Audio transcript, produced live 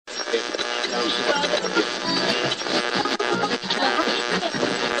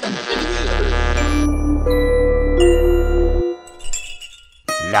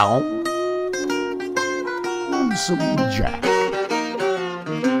Lonesome Jack.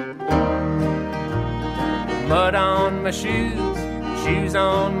 Mud on my shoes, shoes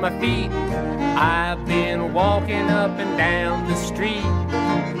on my feet. I've been walking up and down the street.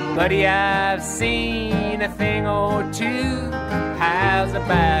 Buddy, I've seen a thing or two. How's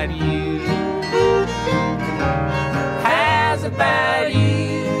about you? How's about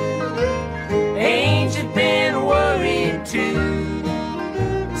you? Ain't you been worried too?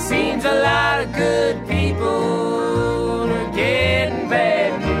 Seems a lot of good people are getting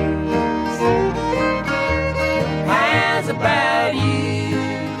bad news. How's about you?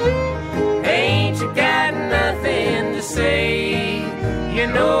 Ain't you got nothing to say? You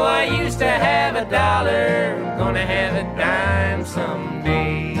know I used to have $1, gonna have a dime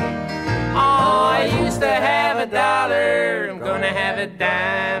someday. Oh, I used to have $1, I'm gonna have a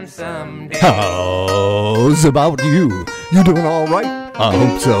dime someday. How's about you? You doing all right? I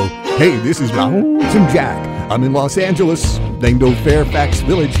hope so. Hey, this is Lonesome Jack. I'm in Los Angeles, named old Fairfax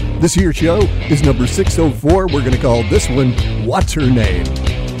Village. This here show is number 604. We're gonna call this one What's Her Name?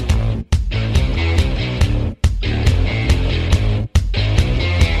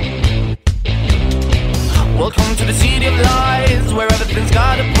 Welcome to the city of lies, where everything's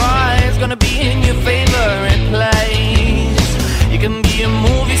got a prize. Gonna be in your favorite place. You can be a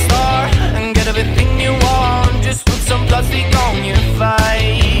movie star and get everything you want. Just put some plastic on your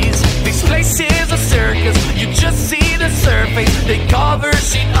face. This place is a circus, you just see the surface. They cover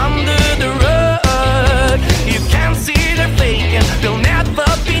shit under the rug. You can't see they're faking, they'll never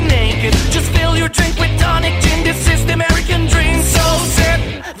be naked. Just fill your drink with tonic gin, this is the American dream. So sip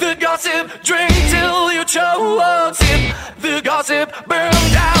the gossip, drink till you choke. Sip the gossip, burn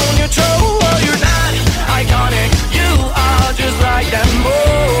down your throat. You're not iconic, you are just like them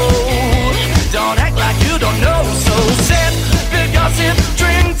all. Don't act like you don't know. So sip the gossip,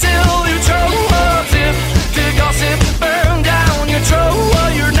 drink till you choke. Sip the gossip, burn down your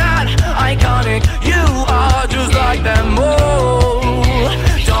throat. You're not iconic, you are just like them all.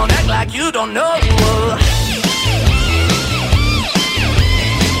 Don't act like you don't know.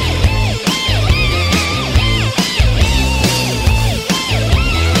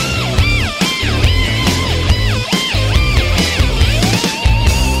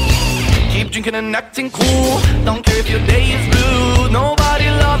 Drinking and acting cool, don't care if your day is blue. Nobody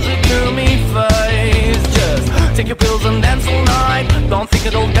loves a gloomy face. Just take your pills and dance all night. Don't think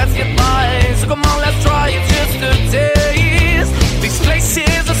it'll dance get by. So come on, let's try it just a taste. This place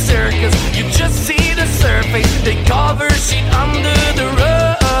is a circus, you just see the surface. They cover shit under the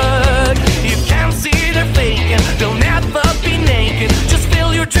rug. You can't see they're faking, they'll never be naked. Just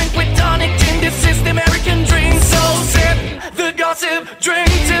fill your drink with tonic gin, this is the American dream. So sip the gossip,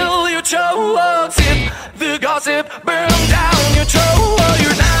 drink till you choke. Sip the gossip, burn down your throat.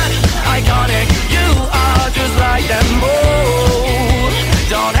 You're not iconic, you are just like them all.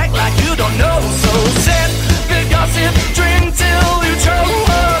 Don't act like you don't know. So sip the gossip, drink till you choke.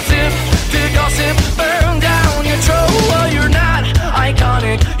 Sip the gossip, burn down your throat. You're not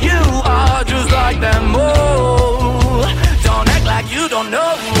iconic, you are just like them all. Don't act like you don't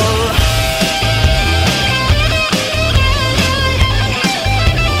know.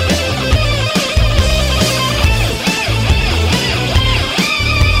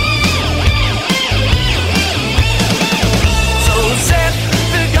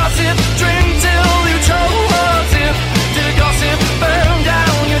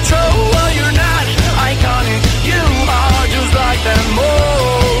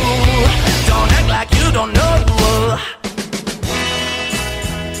 Don't know.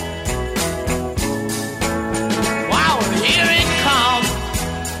 Wow, here it comes.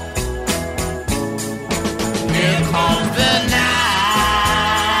 Here comes the night.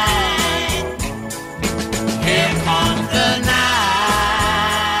 Here comes the night.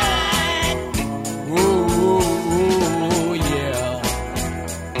 Ooh, yeah.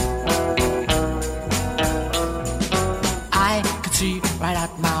 I could see right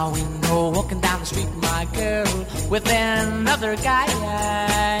out my window, walking down the street, my girl with another guy.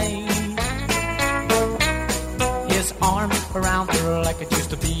 His arm around her like it used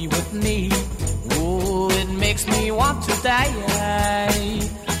to be with me. Oh, it makes me want to die. Yeah,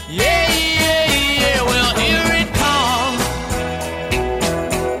 yeah, yeah. Well, here it comes.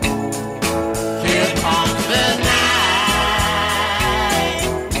 Here comes the night.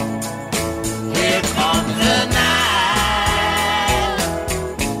 Here comes the night.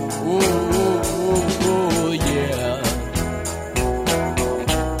 Ooh, ooh, ooh, ooh, yeah.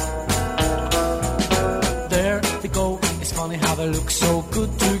 they look so good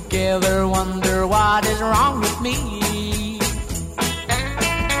together. Wonder what is wrong with me.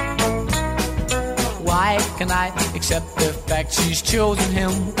 Why can I accept the fact she's chosen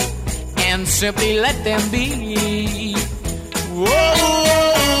him and simply let them be?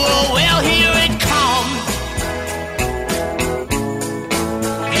 Whoa, well, here it comes.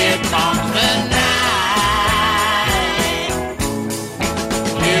 Here comes the night.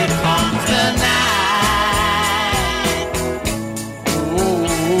 Here comes the night.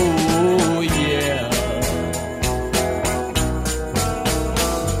 Oh, yeah.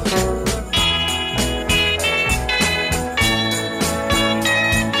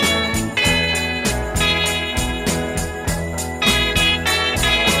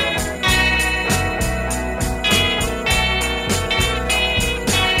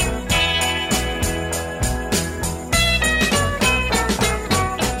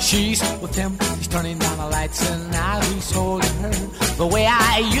 She's with him, he's turning down the lights, and now he's holding her the way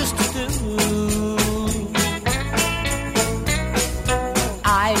I used to do.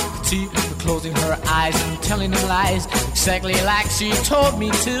 I could see her closing her eyes and telling him lies, exactly like she told me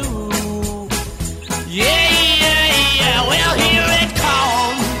to. Yeah, yeah, yeah, well, here it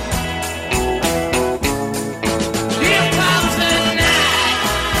comes. Here comes the night,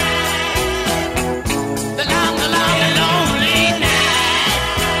 the long, lonely night.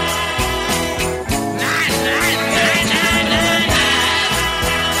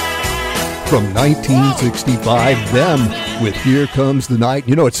 From 1965, them with Here Comes the Night.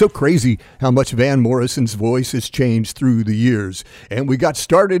 You know, it's so crazy how much Van Morrison's voice has changed through the years. And we got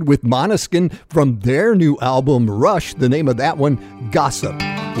started with Måneskin from their new album, Rush, the name of that one, Gossip.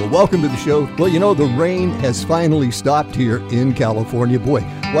 Well, welcome to the show. Well, you know, the rain has finally stopped here in California. Boy,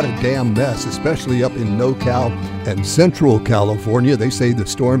 what a damn mess, especially up in NoCal and Central California. They say the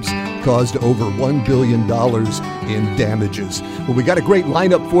storms caused over $1 billion in damages. Well, we got a great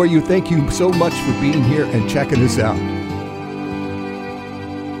lineup for you. Thank you so much for being here and checking us out.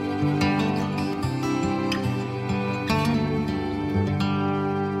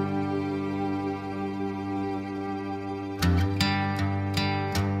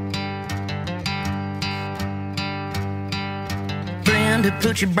 To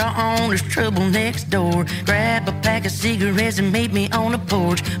put your bra on, there's trouble next door. Grab a pack of cigarettes and meet me on the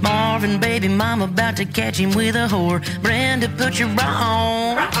porch. Marvin, baby, mama about to catch him with a whore. Brenda, put your bra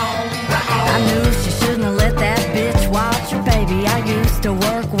on. I knew she shouldn't have let that bitch watch her baby. I used to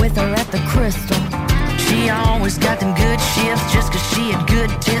work with her at the Crystal. She always got them good shifts just cause she had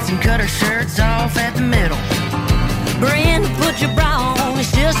good tits and cut her shirts off at the middle. Brenda, put your bra on,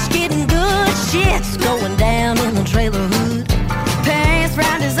 it's just getting good. Shit's going down in the trailer hood. Pants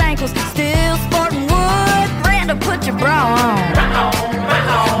round his ankles, still sporting wood. Brenda, put your bra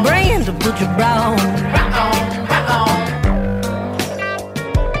on. Brenda, put your bra on.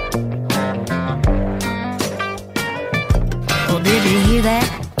 Well, did you hear that?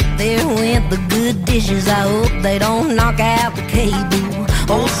 There went the good dishes. I hope they don't knock out the cable.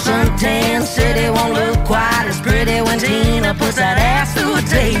 Old suntan city won't look quite as pretty when Tina puts that ass through a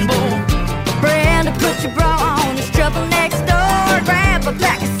table. Brenda, put your bra on, there's trouble next door. Grab a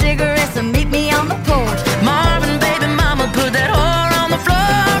pack of cigarettes and meet me on the porch. Marvin, baby, mama, put that whore on the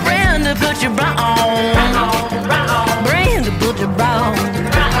floor. Brenda, put your bra on. Brenda, put your bra on. Put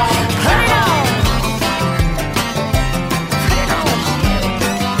it on.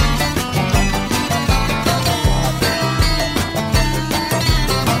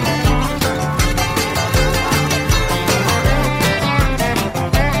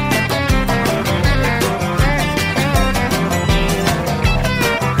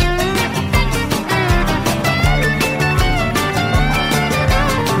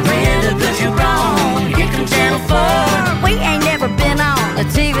 We ain't never been on the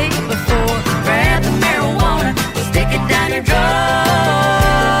TV before. Grab the marijuana, stick it down your drawers.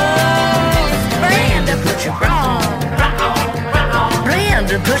 Brenda, put your bra on.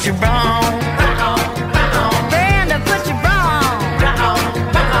 Brenda, put your bra on. Brenda, put your bra on.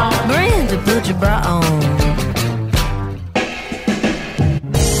 Brenda, put your bra on.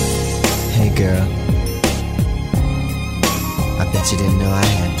 Hey girl, I bet you didn't know I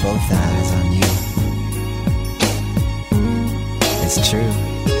had both eyes on you. It's true.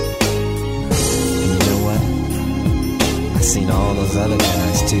 And you know what? I've seen all those other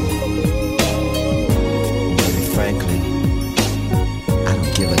guys too. Baby, frankly, I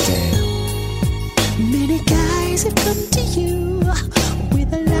don't give a damn. Many guys have come to you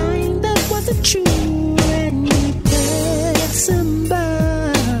with a line that wasn't true, and you pass them by.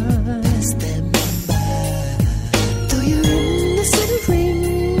 Though you're in the center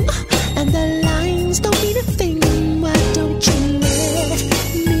ring, and the lines don't mean a thing. Why don't you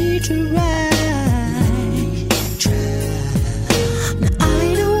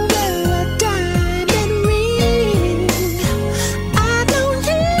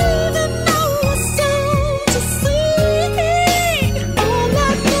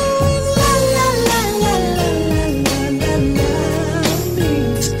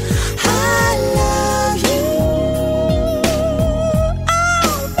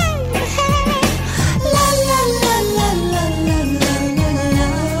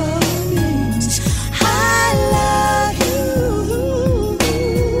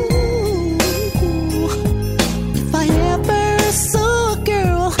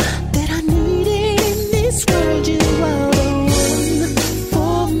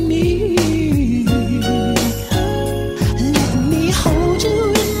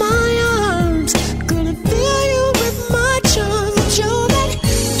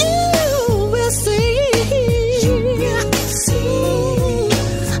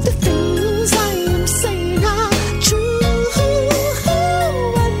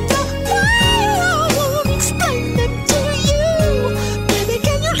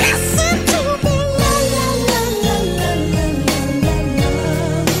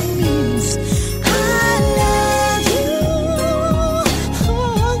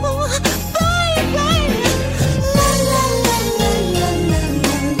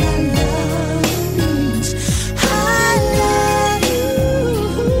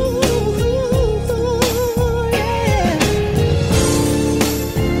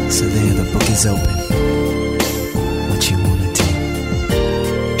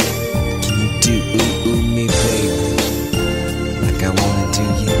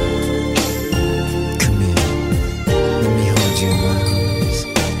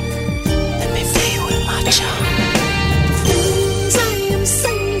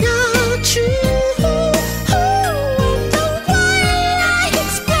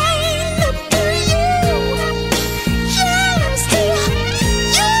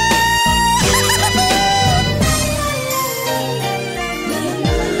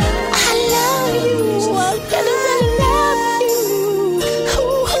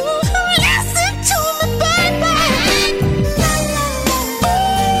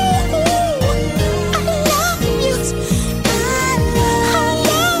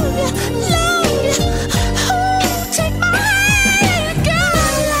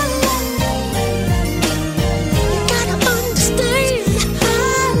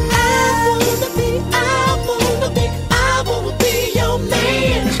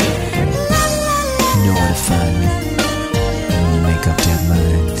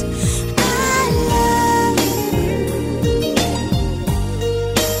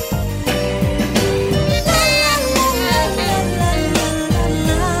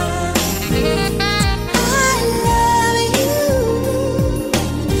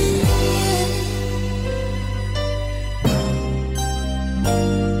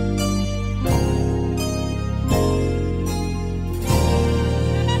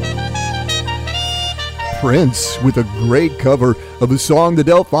Prince with a great cover of a song the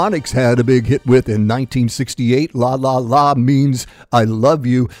Delphonics had a big hit with in 1968. La La La means I love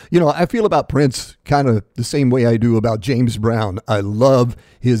you. You know, I feel about Prince kind of the same way I do about James Brown. I love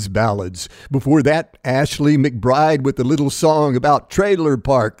his ballads. Before that, Ashley McBryde with a little song about trailer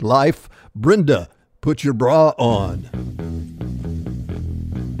park life. Brenda, put your bra on.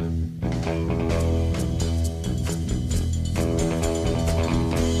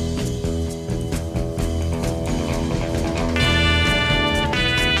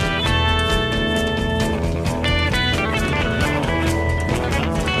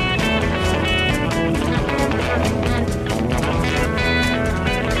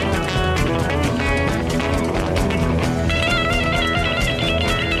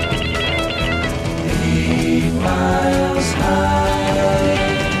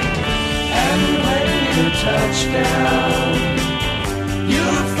 Touchdown,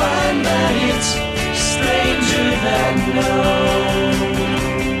 you'll find that it's stranger than known.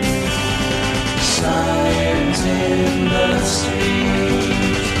 Signs in the street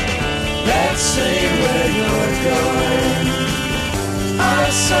that say where you're going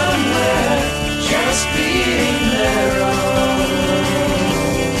are somewhere just being their own.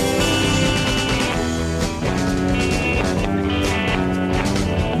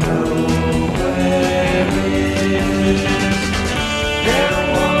 Nowhere there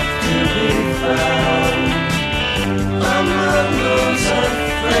won't to be found among those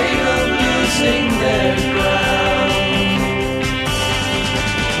afraid of losing their ground.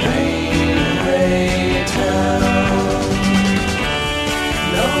 Railway town,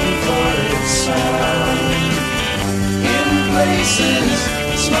 known for its sound, in places,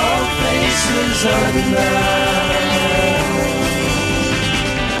 small places unbound.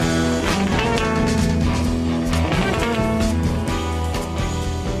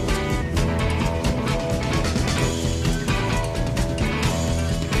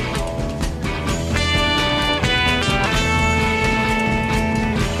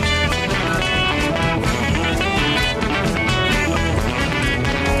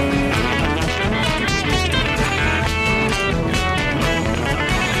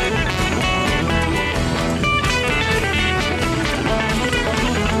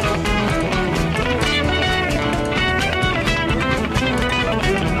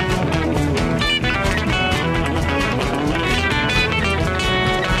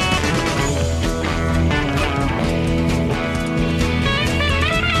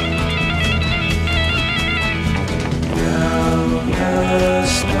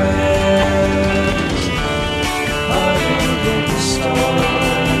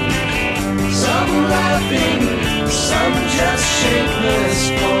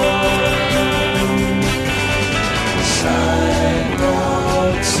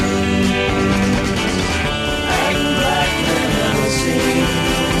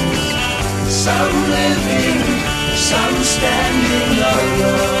 Some living, some standing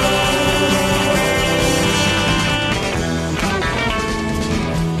alone.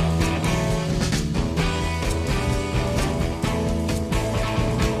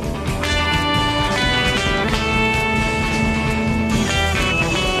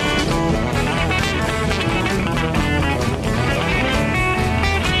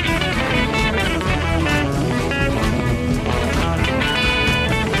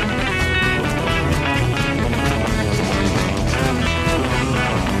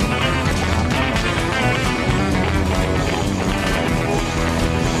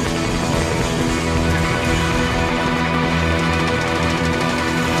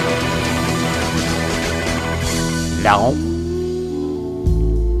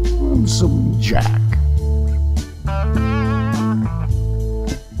 Lonesome Jack.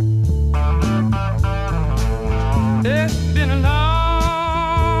 It's been a long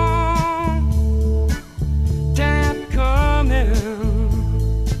time coming.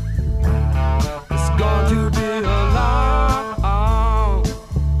 It's going to be a long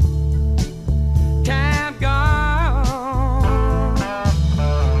time gone.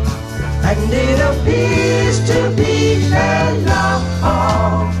 And it appears to be that long.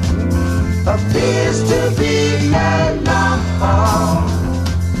 A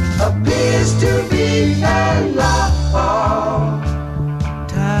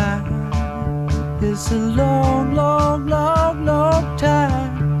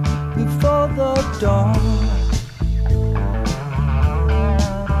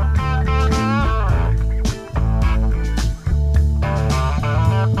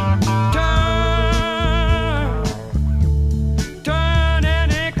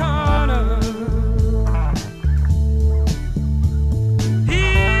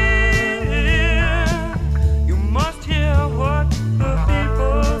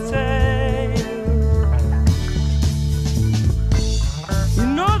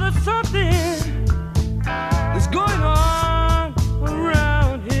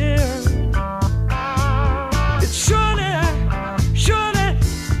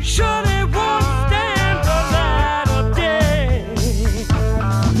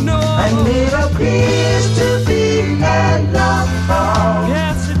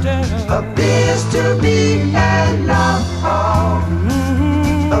be had long.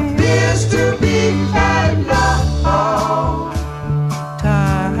 Appears to be had long.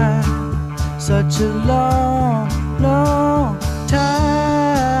 Time, such a long, long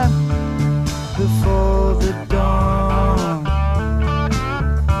time before the dawn.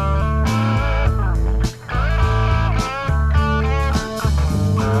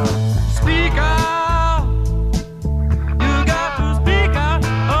 Speak out, you got to speak out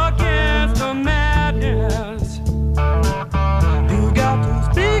against the madness. You got to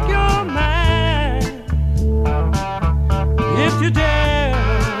speak your mind if you dare.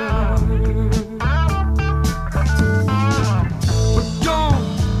 But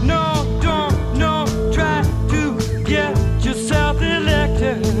don't, no, try to get yourself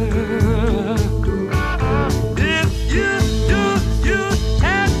elected. If you do, you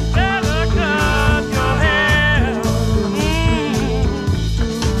had better cut your hair.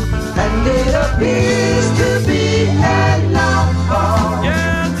 And it appears to be had long.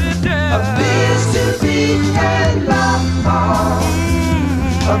 Yes, it does. Appears to be had long.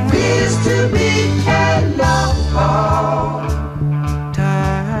 Appears to be had long.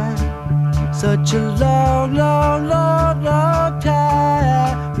 Time, such a long, long, long, long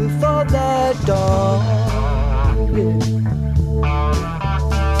time before the dawn.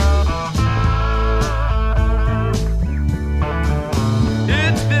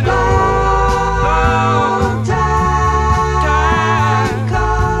 It's been a long time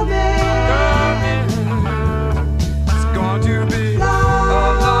coming. It's going to be a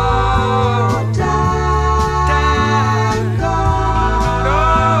long time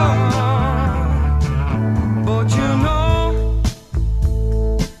gone. But you know,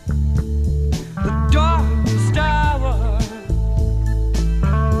 the darkest hour is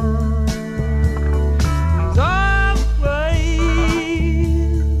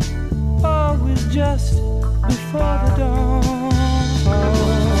always just before the dawn.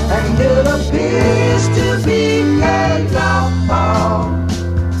 And it appears to be had long.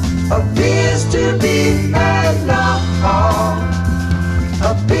 Appears to be had long.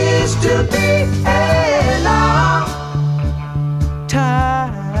 Appears to be had long.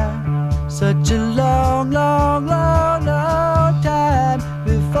 Time, such a long, long, long, long time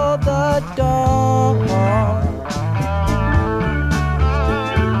before the dawn.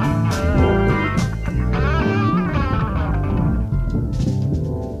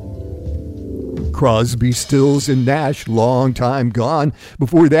 Crosby, Stills, and Nash, long time gone.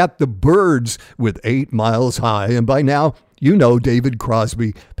 Before that, the Byrds with 8 Miles High. And by now, you know David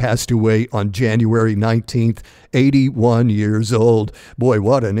Crosby passed away on January 19th, 81 years old. Boy,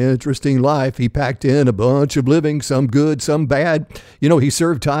 what an interesting life. He packed in a bunch of living, some good, some bad. You know, he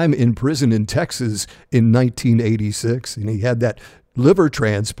served time in prison in Texas in 1986, and he had that liver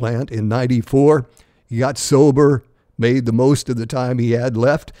transplant in 94. He got sober, made the most of the time he had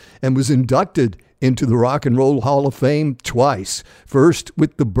left, and was inducted into the Rock and Roll Hall of Fame twice. First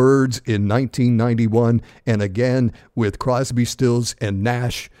with the Byrds in 1991, and again with Crosby, Stills, and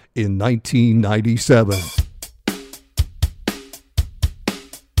Nash in 1997.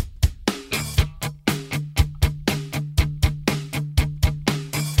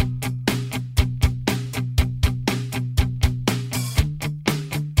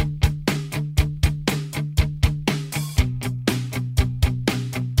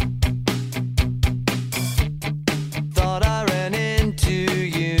 Thought I ran into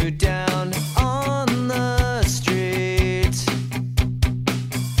you down on the street.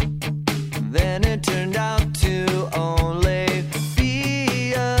 Then it turned out to only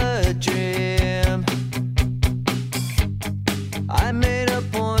be a dream. I made a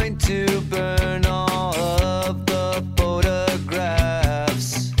point to burn all of the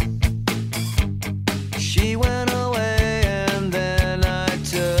photographs. She went away and then I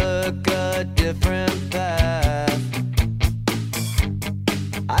took a different path.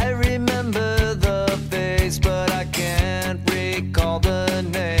 I remember the face, but I can't recall the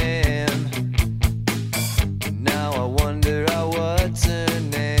name. Now I wonder what her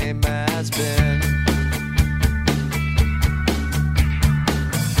name has been.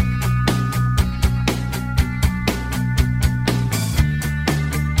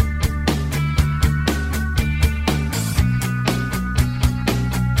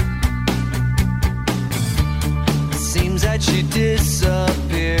 Seems that she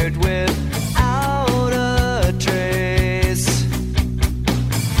disappeared without a trace.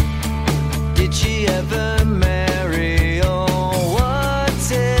 Did she ever marry? Oh, what's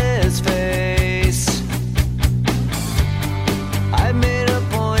his face? I made a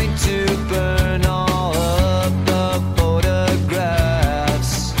point to burn all of the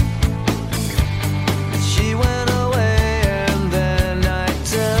photographs.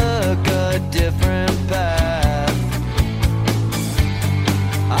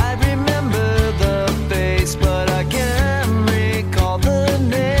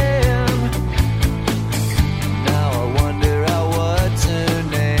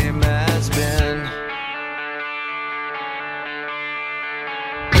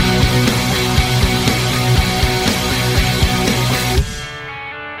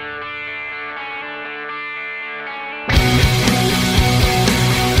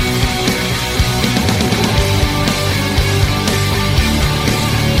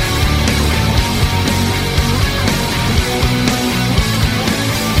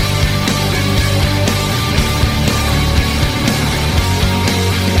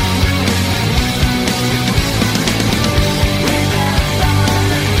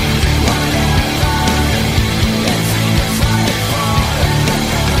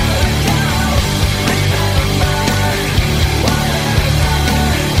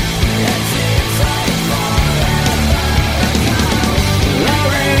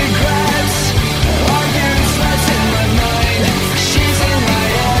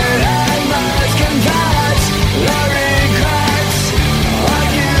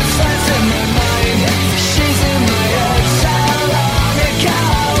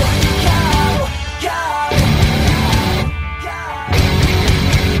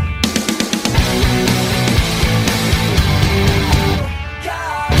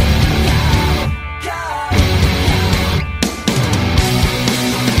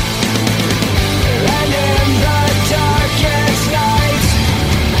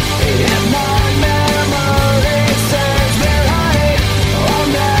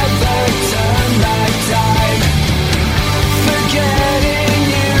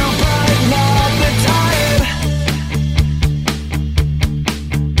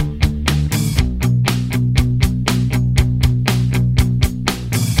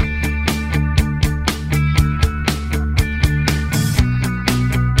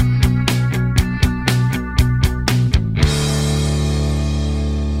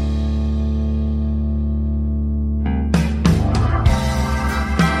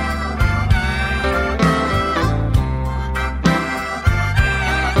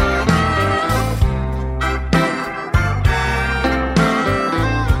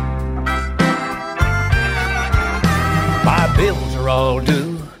 all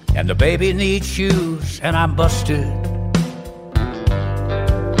do, and the baby needs shoes, and I'm busted.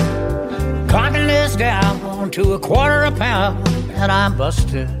 Clocking this down to $0.25 a pound, and I'm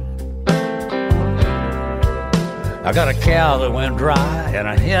busted. I got a cow that went dry and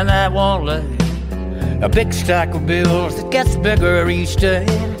a hen that won't lay, a big stack of bills that gets bigger each day,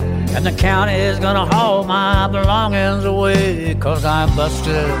 and the county's gonna haul my belongings away 'cause I'm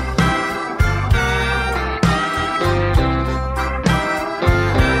busted.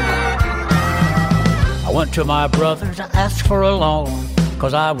 I went to my brother to ask for a loan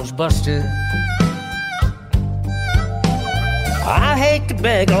 'cause I was busted. I hate to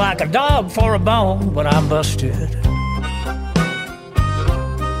beg like a dog for a bone, but I'm busted.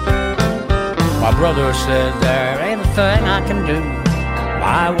 My brother said there ain't a thing I can do.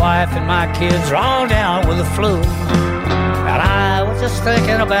 My wife and my kids are all down with the flu, and I was just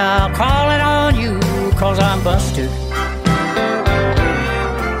thinking about calling on you 'cause I'm busted.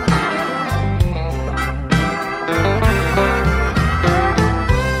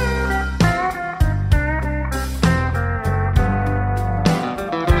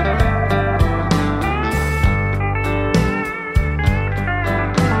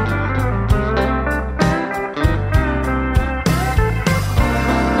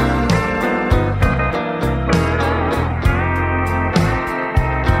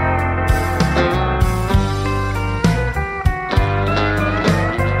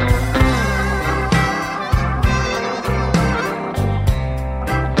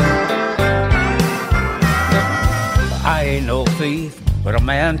 But a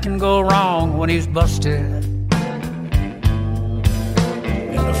man can go wrong when he's busted.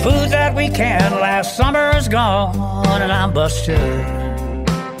 And the food that we canned last summer is gone, and I'm busted.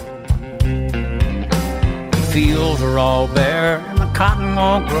 The fields are all bare and the cotton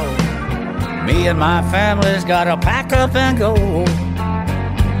won't grow. Me and my family's gotta pack up and go.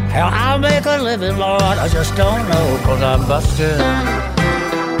 How I'll make a living, Lord, I just don't know, 'cause I'm busted.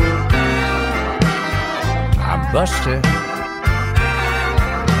 I'm busted.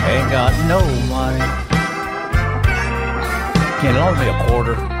 Ain't got no money. Can't loan me a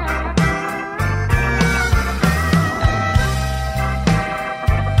quarter.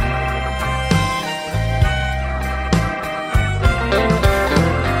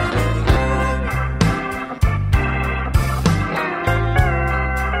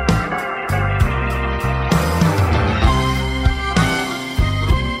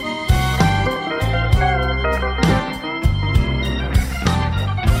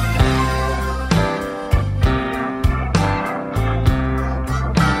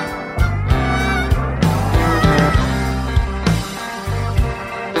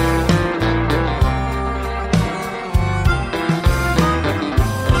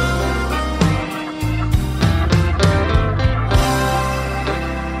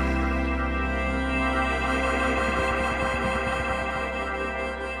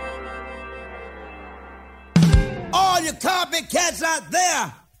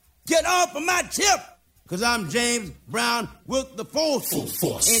 Get off of my tip, 'cause I'm James Brown with the force.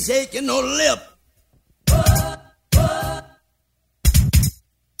 Ain't taking no lip.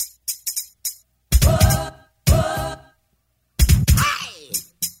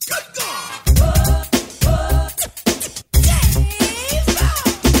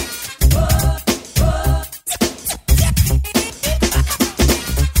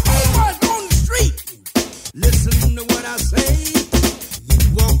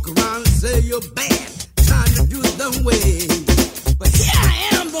 You're bad, trying to do it the way. But here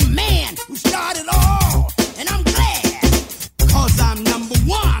I am, the man who started all, and I'm glad, 'cause I'm number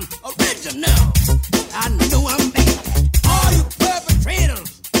one, original. I know I'm bad. All you perpetrators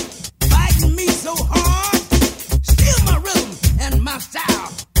fighting me so hard, steal my rhythm and my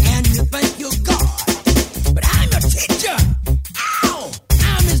style, and you think you're God. But I'm your teacher. Ow!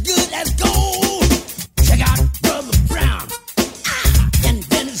 I'm as good as gold. Check out Brother Brown.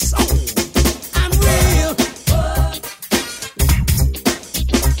 Invented soul. I'm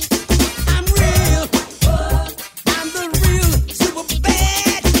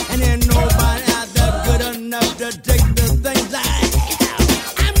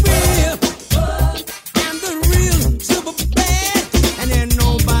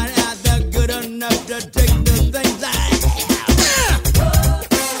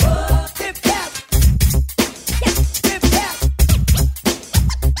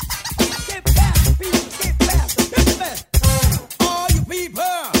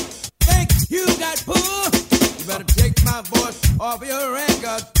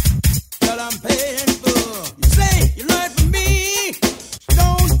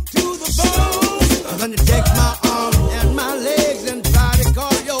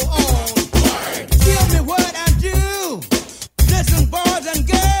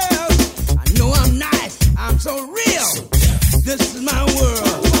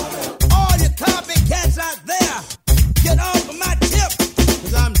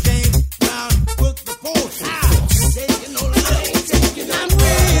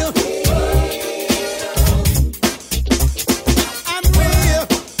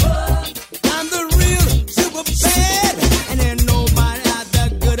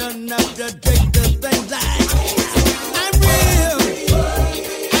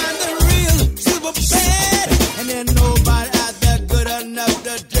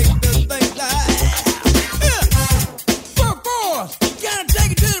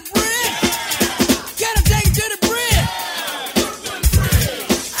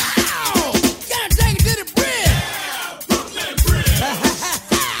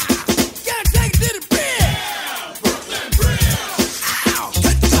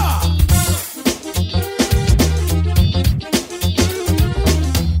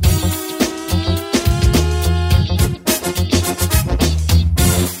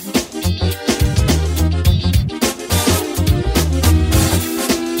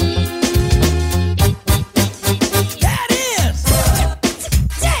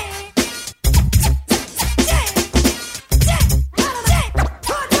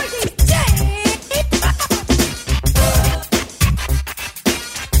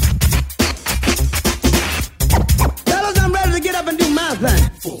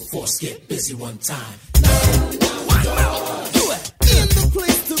time. One more, do it. In the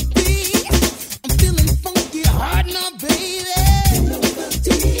place to be. I'm feeling funky hard now, baby.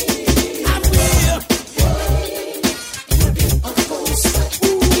 I'm real.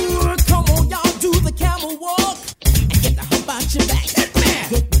 Ooh, come on, y'all, do the camel walk and get the hump out your back. Get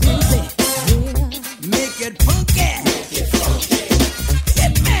busy, make it funky.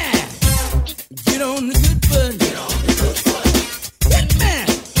 Get mad, get on the good foot. Get mad,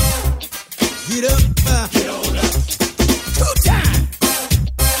 get up, get on up. 2 times.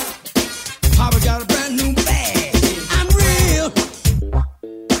 Papa got a brand new bag. I'm real.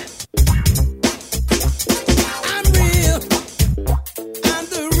 I'm real. I'm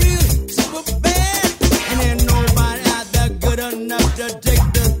the real super bad. And ain't nobody out there good enough to take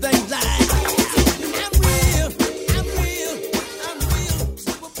the things like. I'm real. I'm real. I'm real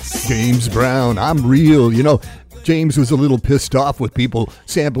super bad. James Brown, I'm real. You know, James was a little pissed off with people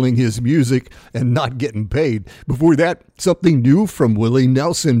sampling his music and not getting paid. Before that, something new from Willie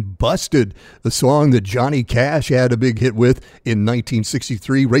Nelson, Busted, the song that Johnny Cash had a big hit with in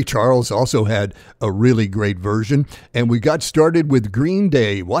 1963. Ray Charles also had a really great version. And we got started with Green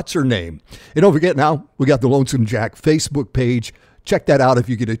Day, What's Her Name? And don't forget now, we got the Lonesome Jack Facebook page. Check that out if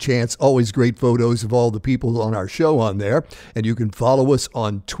you get a chance. Always great photos of all the people on our show on there. And you can follow us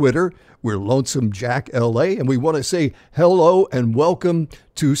on Twitter. We're Lonesome Jack LA. And we want to say hello and welcome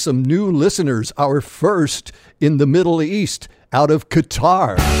to some new listeners. Our first in the Middle East, out of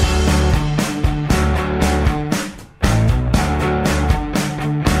Qatar.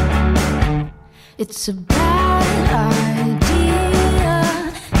 It's a bad idea,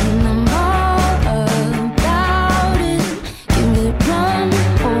 and I'm all about it. Give it one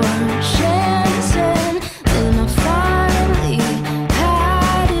more chance, and then I finally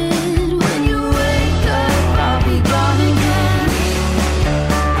had it. When you wake up, I'll be gone again.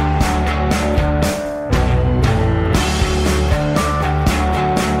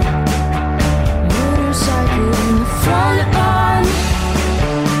 Motorcycle in the front lawn.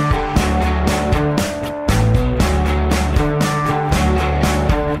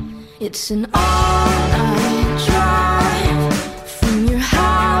 It's an all-night drive from your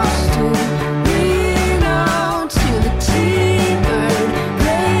house to Reno to the T-Bird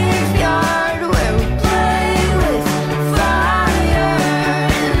graveyard where we play with fire.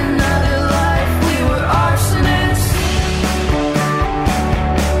 In another life we were arsonists.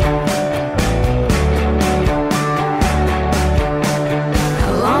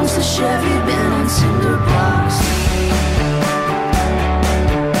 How long's the Chevy been on cinder blocks?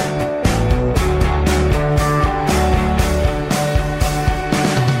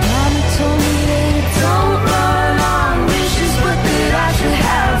 Mama told me that it don't run on wishes, but that I should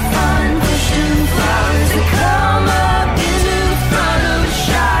have fun pushing flowers that come up into the front of a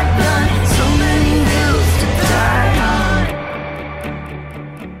shotgun. So many hills to die on.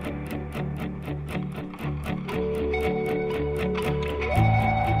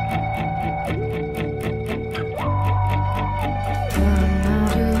 Run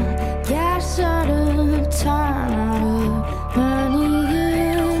out of gas, out of time, out of money,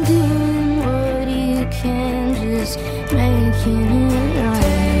 and doing what you can, just making it right.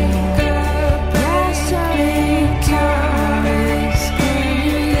 Gas, out of time,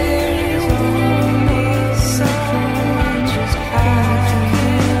 spending one more second, just making it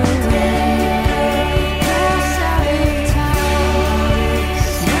right. Gas, out of time,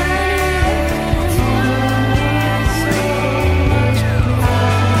 spending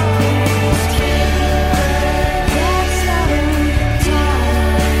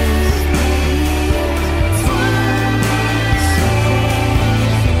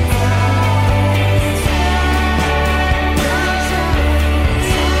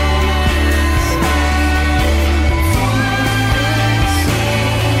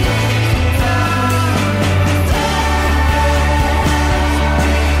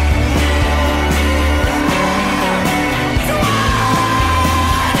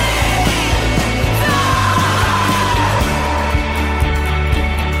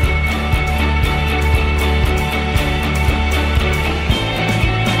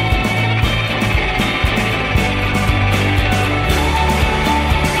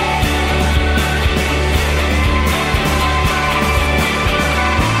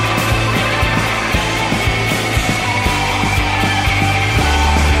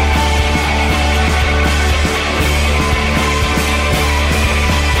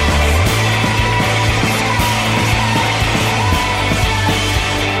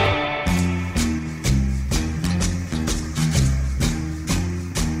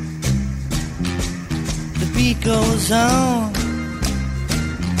goes on.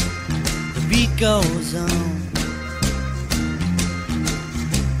 The beat goes on.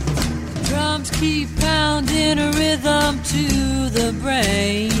 Drums keep pounding a rhythm to the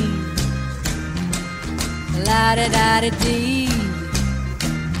brain. La-da-da-da-dee,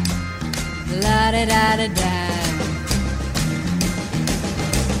 la-da-da-da-da.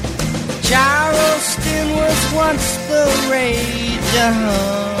 Charleston was once the rage,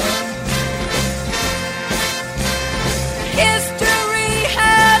 History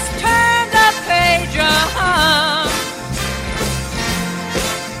has turned a page,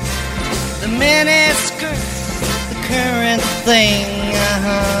 The miniskirts, the current thing,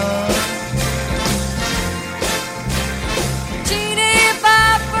 Teeny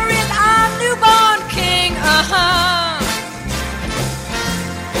Bopper is our newborn king,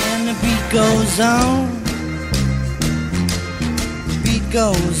 And the beat goes on. The beat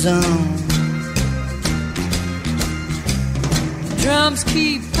goes on. Drums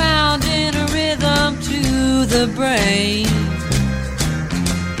keep pounding a rhythm to the brain.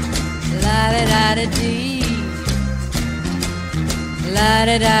 La-da-da-da-dee,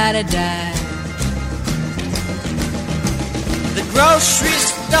 la-da-da-da-da. The grocery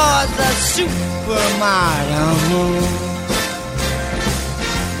store's a supermarket.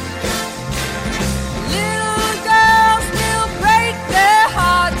 Little girls will break their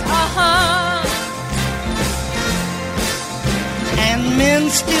hearts, And men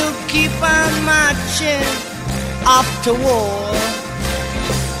still keep on marching off to war.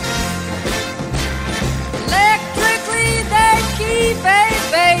 Electrically they keep a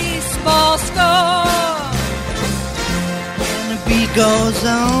baseball score. And the beat goes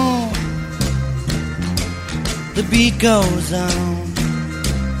on. The beat goes on.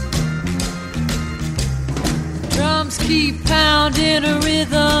 Drums keep pounding a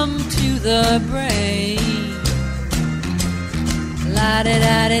rhythm to the brain.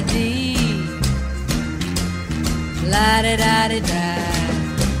 La-da-da-da-dee, la-da-da-da-da.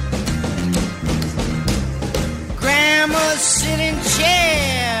 Grandmas sit in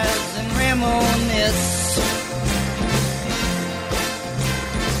chairs and reminisce.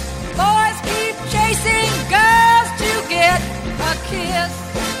 Boys keep chasing girls to get a kiss.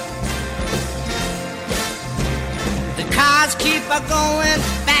 The cars keep a going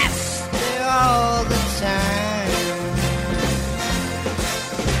faster all the time.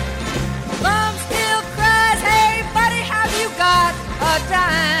 Mom still cries, hey buddy, have you got a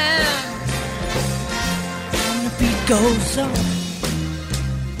dime? And the beat goes on.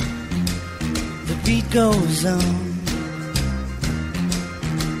 The beat goes on.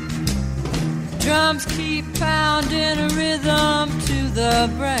 Drums keep pounding a rhythm to the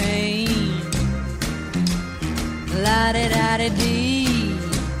brain. La-da-da-da-dee,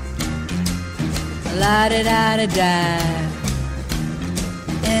 la-da-da-da-da.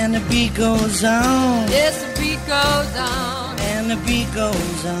 And the beat goes on. Yes, the beat goes on. And the beat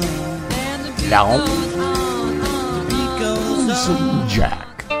goes on. And the beat Now, goes on. Beat goes Lonesome on. Jack.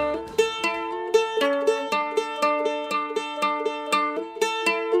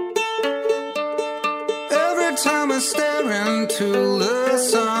 Every time I stare into the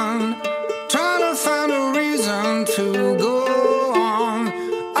sun, trying to find a reason to go on,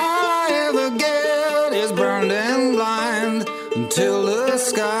 all I ever get is burned and blind until the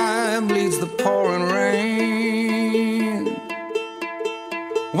sky bleeds the pouring rain.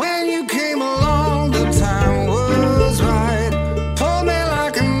 When you came along, the time was right. Pulled me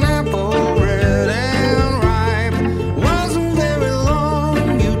like an apple, red and ripe. Wasn't very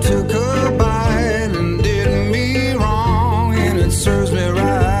long, you took a bite and did me wrong, and it serves me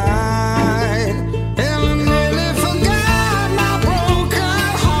right. And I nearly forgot my broken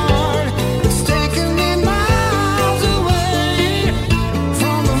heart. It's taken me miles away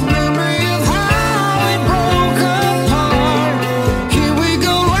from the memory of how we broke apart. Here we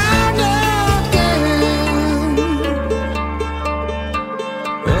go round again.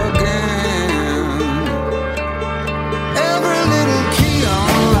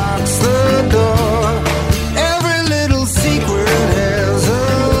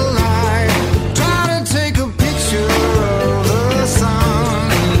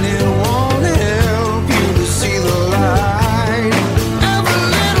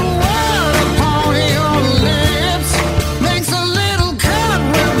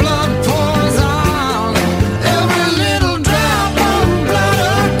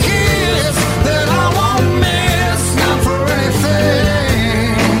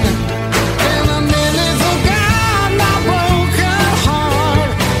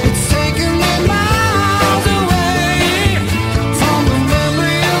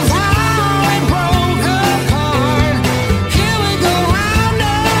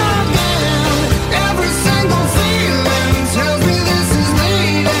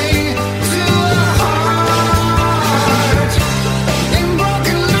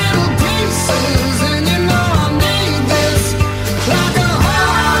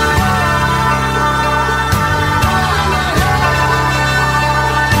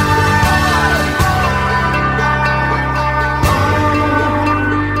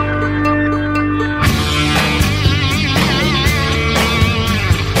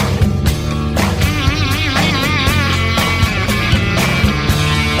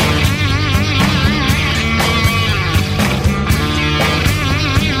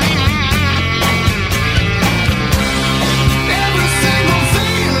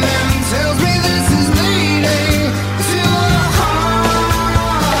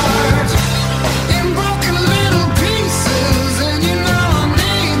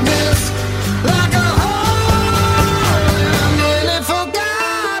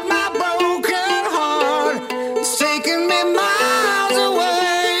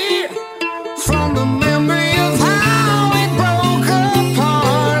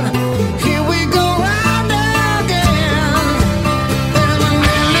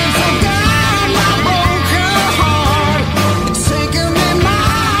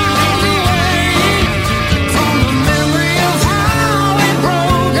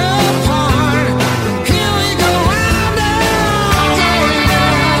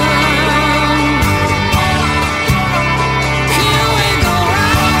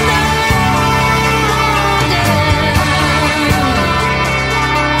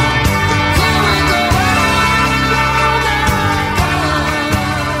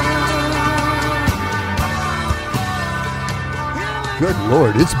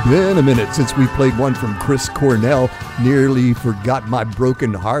 Lord, it's been a minute since we played one from Chris Cornell, Nearly Forgot My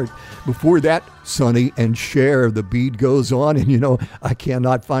Broken Heart. Before that, Sonny and Cher, The Beat Goes On. And you know, I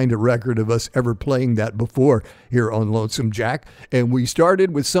cannot find a record of us ever playing that before here on Lonesome Jack. And we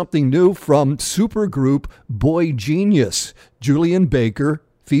started with something new from supergroup Boy Genius, Julian Baker,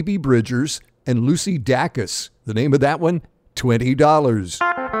 Phoebe Bridgers, and Lucy Dacus. The name of that one, $20.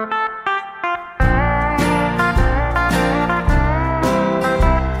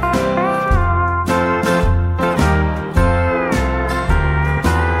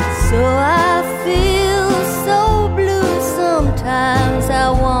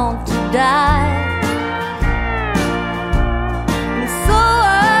 Die. And so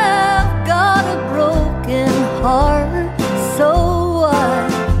I've got a broken heart. So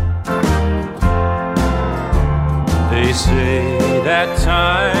what? They say that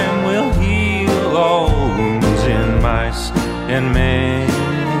time will heal all wounds in mice and men,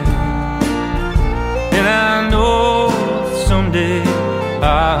 and I know that someday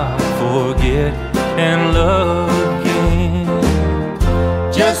I'll forget and love again.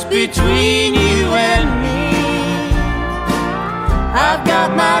 Just between you and me, I've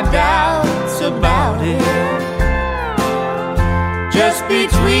got my doubts about it. Just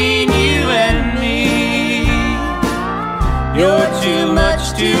between you and me, you're too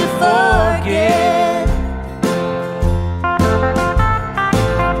much to forget.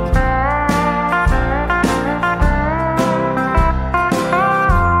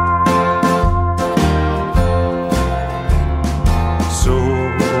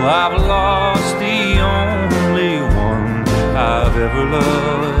 I've lost the only one I've ever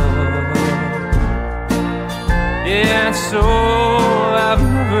loved. Yeah, and so I've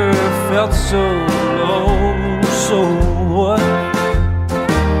never felt so low. So what?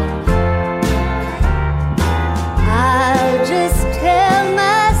 I'll just tell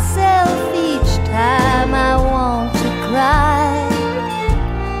myself each time I want to cry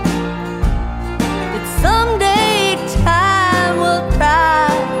that someday time will dry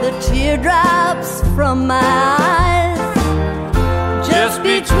the teardrops from my eyes. Just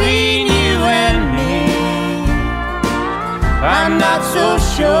between you and me, I'm not so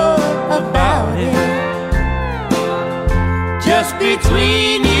sure about it. Just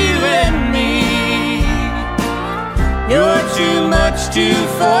between you and me, you're too much to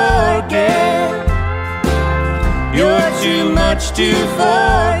forget. You're too much to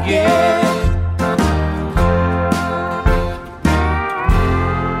forget.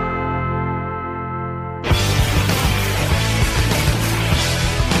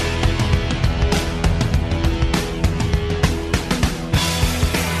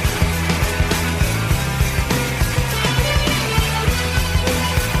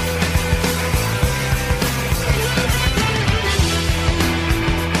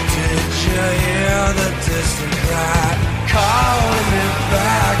 Distant cry calling me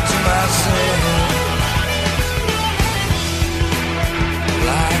back to myself,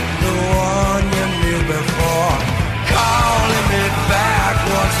 like the one you knew before, calling me back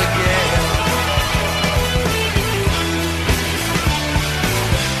once again.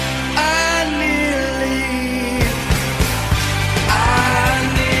 I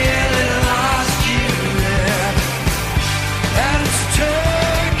nearly lost you there, and it's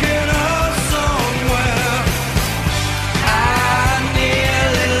taken us somewhere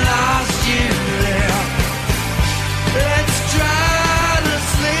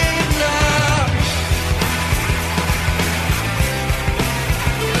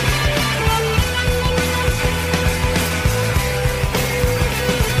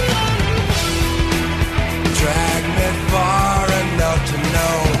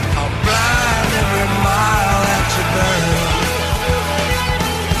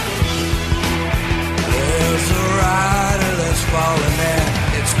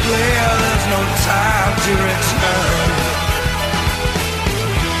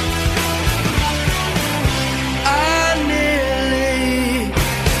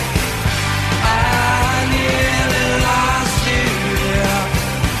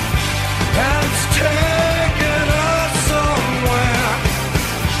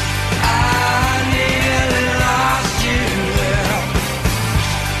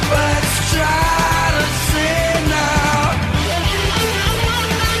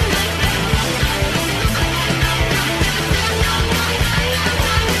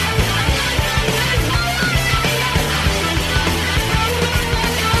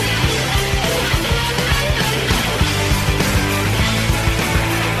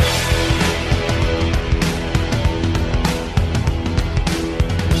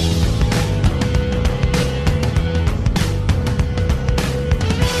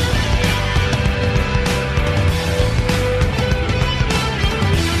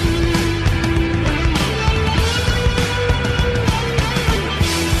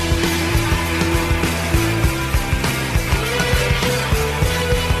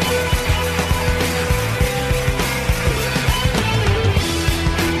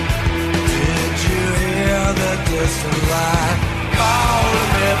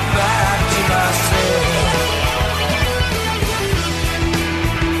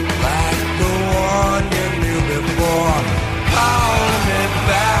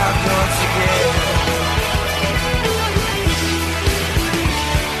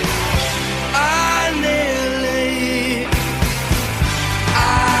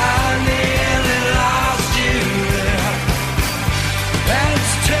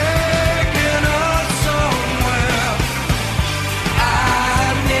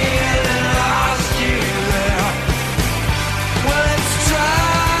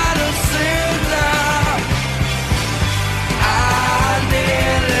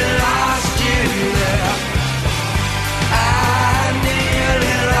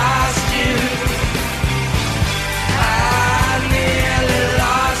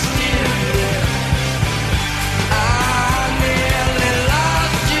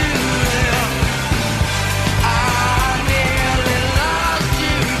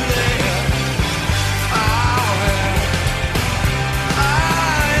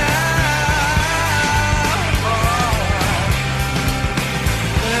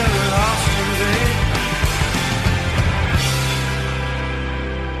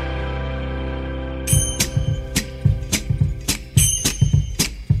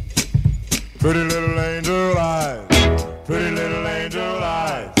Pretty little angel eyes, pretty little angel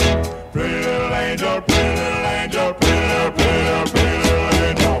eyes, pretty little angel, pretty little angel, pretty little, pretty little, pretty little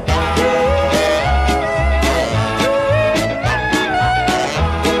angel.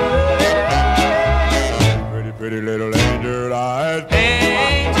 Pretty, pretty little angel eyes.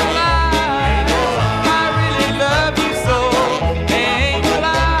 Angel eyes, I really love you so. Angel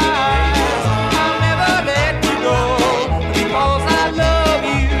eyes, I'll never let you go, because I love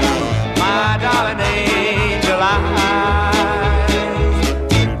you, my darling angel eyes.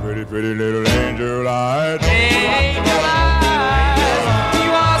 Pretty, pretty, pretty little angel eyes. Angel eyes,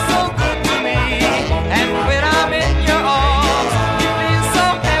 you are so good to me, and when I'm in your arms, it feels so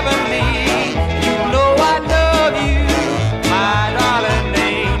heavenly. You know I love you, my darling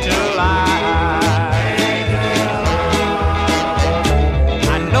angel eyes.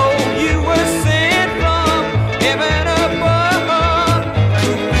 I know you were sent from heaven above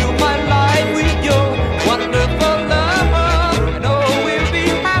to fill my life with your wonderful love. I know we'll be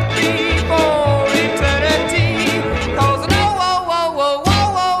happy for eternity, 'cause I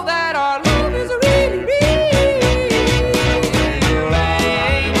know, that our love is really real.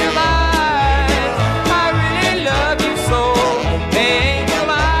 Angel eyes, I really love you so. Angel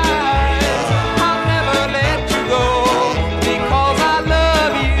eyes, I'll never let you go, because I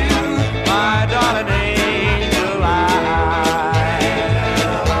love you, my darling angel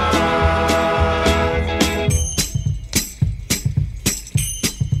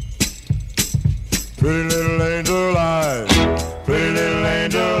Pretty little angel eyes, pretty little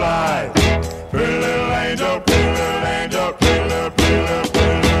angel eyes, pretty little angel, pretty little angel, pretty little, pretty little,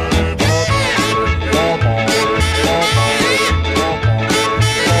 pretty little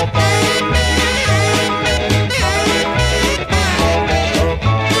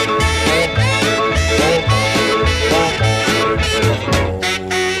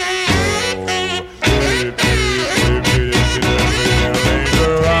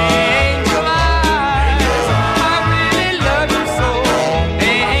Angel eyes, I really love you so.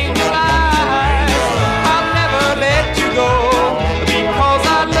 Angel eyes, I'll never let you go, because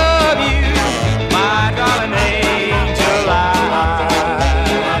I love you, my darling angel eyes.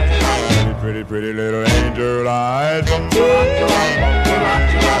 pretty, pretty little angel eyes.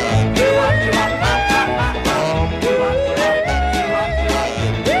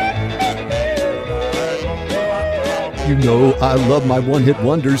 You know I love my one-hit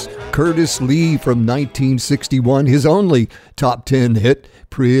wonders. Curtis Lee from 1961, his only top 10 hit,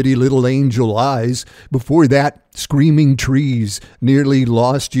 Pretty Little Angel Eyes. Before that, Screaming Trees, Nearly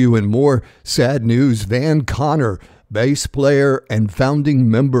Lost You, and more sad news. Van Conner, bass player and founding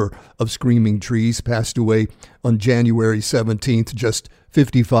member of Screaming Trees, passed away on January 17th, just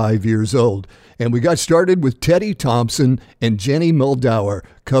 55 years old. And we got started with Teddy Thompson and Jenny Muldaur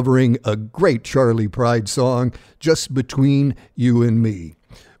covering a great Charlie Pride song, Just Between You and Me.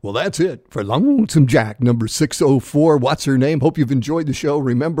 Well, that's it for Lonesome Jack, number 604. What's her name? Hope you've enjoyed the show.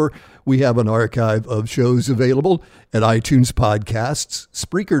 Remember, we have an archive of shows available at iTunes Podcasts,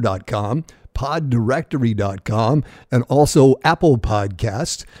 Spreaker.com, poddirectory.com, and also Apple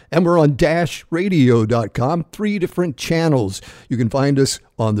Podcasts. And we're on dashradio.com, 3 different channels. You can find us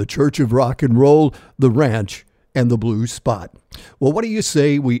on the Church of Rock and Roll, the Ranch, and the Blue Spot. Well, what do you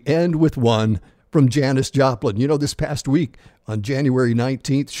say we end with one from Janis Joplin? You know, this past week, on January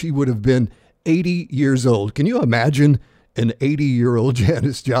 19th, she would have been 80 years old. Can you imagine an 80-year-old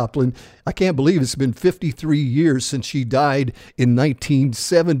Janis Joplin? I can't believe it's been 53 years since she died in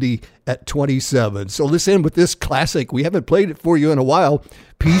 1970 at 27. So let's end with this classic. We haven't played it for you in a while,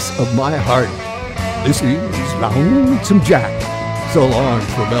 Piece of My Heart. This is Lonesome Jack. So long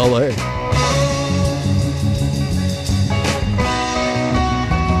from L.A.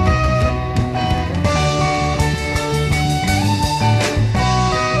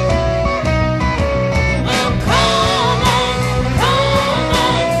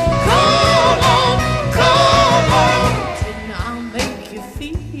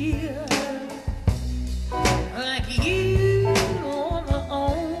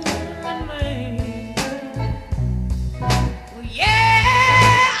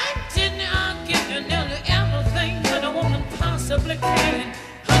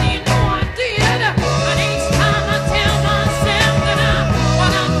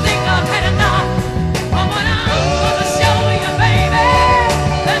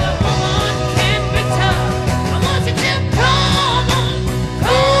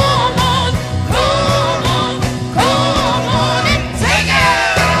 Come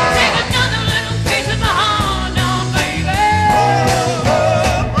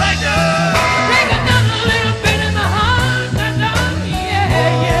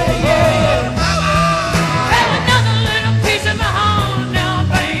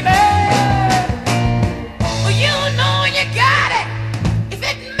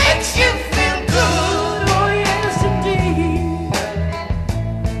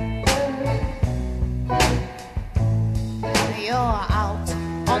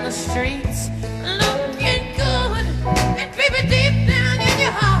streets, looking good. And baby, deep down in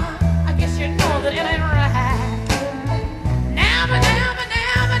your heart, I guess you know that it ain't right. Never, never,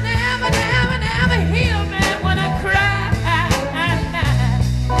 never, never, never, never heal me when I cry.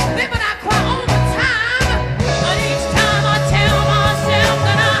 Then when I cry all the time, and each time I tell myself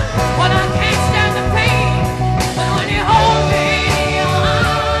that I can't stand the pain. But when you hold me in your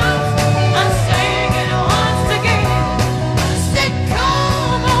arms, I'm saying it once again. I said,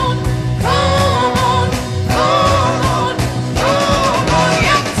 come on, come on, come on, come on.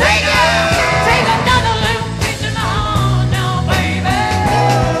 Yeah, take another little piece of my heart now, baby.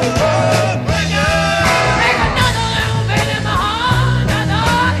 Take another little bit of my heart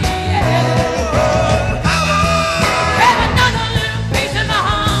now, yeah. Have another little piece of my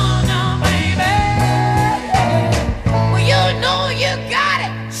heart now, baby. Well, you know you got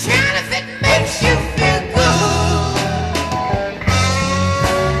it, shine if it makes you feel good.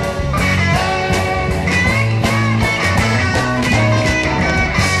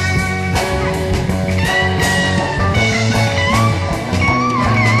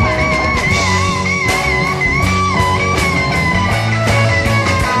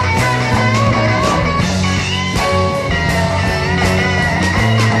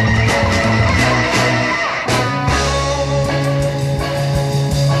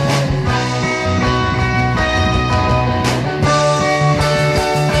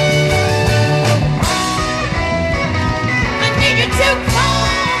 I need you to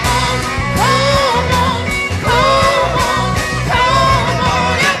come on, come on, come on, come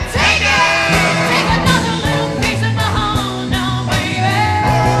on. Yeah, take another little piece of my heart now, baby.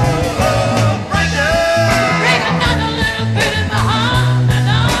 Break another little bit of my heart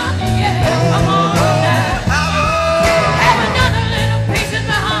now, yeah. Come on now. Have another little piece of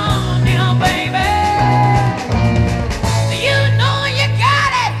my heart now, baby. You know you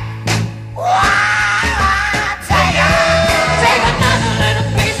got it. Take another little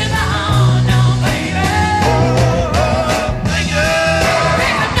piece of my heart now, baby.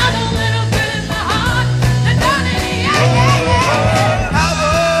 Take another little bit of my heart, darling, yeah, yeah, yeah.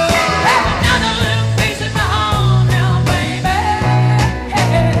 Have another little piece of my heart now, baby.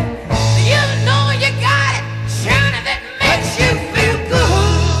 You know you got it, shine if it makes you feel good.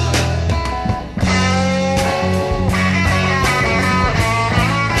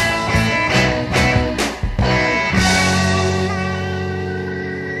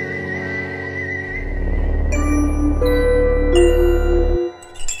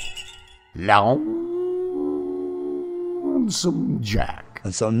 Lonesome Jack.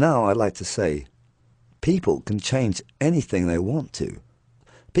 And so now I'd like to say, people can change anything they want to.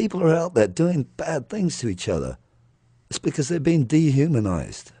 People are out there doing bad things to each other. It's because they've been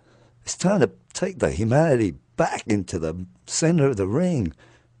dehumanized. It's time to take the humanity back into the center of the ring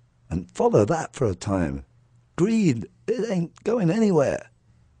and follow that for a time. Greed, it ain't going anywhere.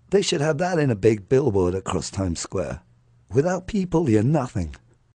 They should have that in a big billboard across Times Square. Without people, you're nothing.